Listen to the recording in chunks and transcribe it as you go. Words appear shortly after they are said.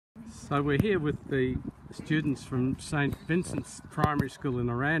So we're here with the students from St. Vincent'S Primary School in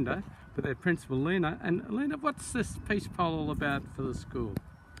Aranda with their principal Lena. And Lena, what's this peace pole all about for the school?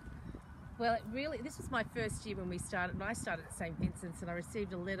 Well, this was my first year when I started at St. Vincent's, and I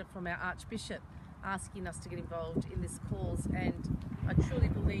received a letter from our Archbishop asking us to get involved in this cause, and I truly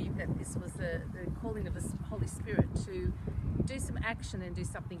believe that this was the calling of the Holy Spirit to do some action and do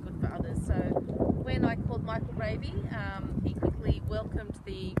something good for others. So when I called Michael Raby, he quickly welcomed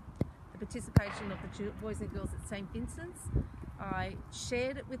the participation of the boys and girls at St. Vincent's. I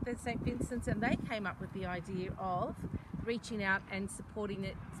shared it with the St. Vincent's, and they came up with the idea of reaching out and supporting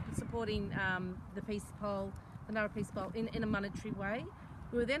the peace pole, the Canberra Peace Bell, in a monetary way.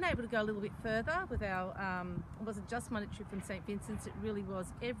 We were then able to go a little bit further with our, it wasn't just monetary from St. Vincent's, it really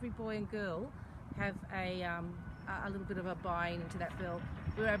was every boy and girl have a little bit of a buy-in into that bell.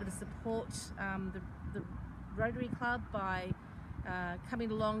 We were able to support the Rotary Club by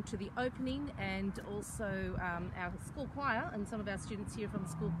coming along to the opening, and also our school choir, and some of our students here from the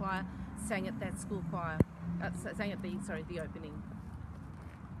school choir sang at that school choir, sang at the opening.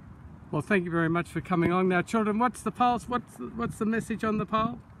 Well, thank you very much for coming on. Now, children, what's the pole? What's the message on the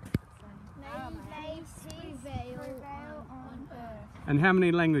pole? May peace prevail on earth. And how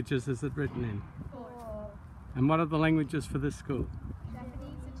many languages is it written in? 4. And what are the languages for this school?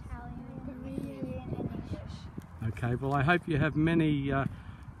 Japanese, Italian, Korean, and English. Okay, well, I hope you have many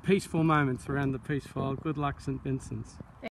peaceful moments around the peace pole. Good luck, St. Vincent's.